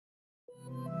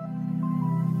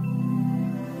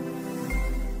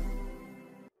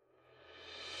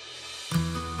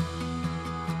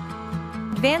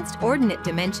Advanced Ordinate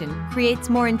Dimension creates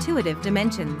more intuitive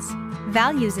dimensions.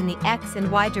 Values in the X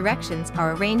and Y directions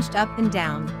are arranged up and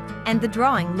down, and the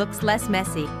drawing looks less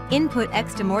messy. Input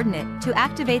Xdim Ordinate to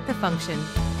activate the function.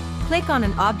 Click on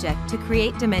an object to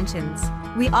create dimensions.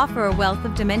 We offer a wealth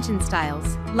of dimension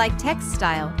styles, like text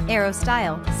style, arrow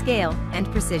style, scale, and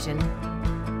precision.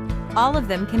 All of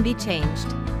them can be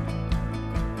changed.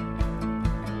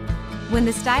 When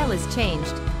the style is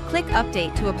changed, click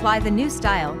Update to apply the new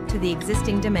style to the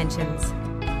existing dimensions.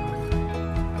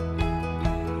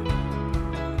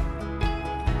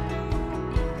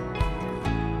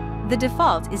 The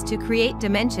default is to create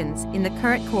dimensions in the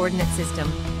current coordinate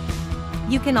system.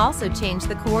 You can also change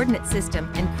the coordinate system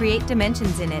and create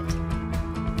dimensions in it.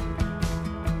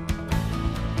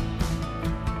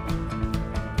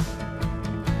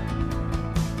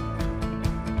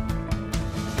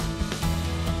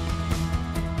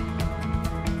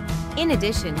 In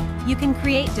addition, you can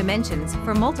create dimensions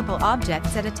for multiple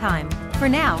objects at a time. For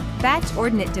now, batch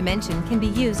ordinate dimension can be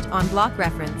used on block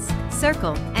reference,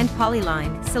 circle, and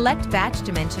polyline. Select batch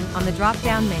dimension on the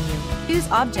drop-down menu. Choose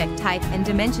object type and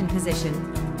dimension position.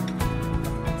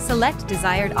 Select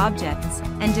desired objects,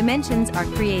 and dimensions are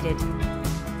created.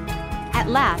 At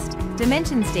last,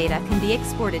 dimensions data can be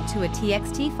exported to a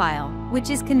TXT file,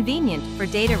 which is convenient for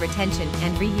data retention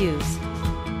and reuse.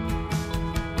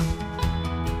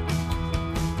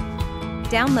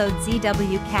 Download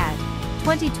ZWCAD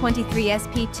 2023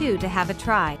 SP2 to have a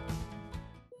try.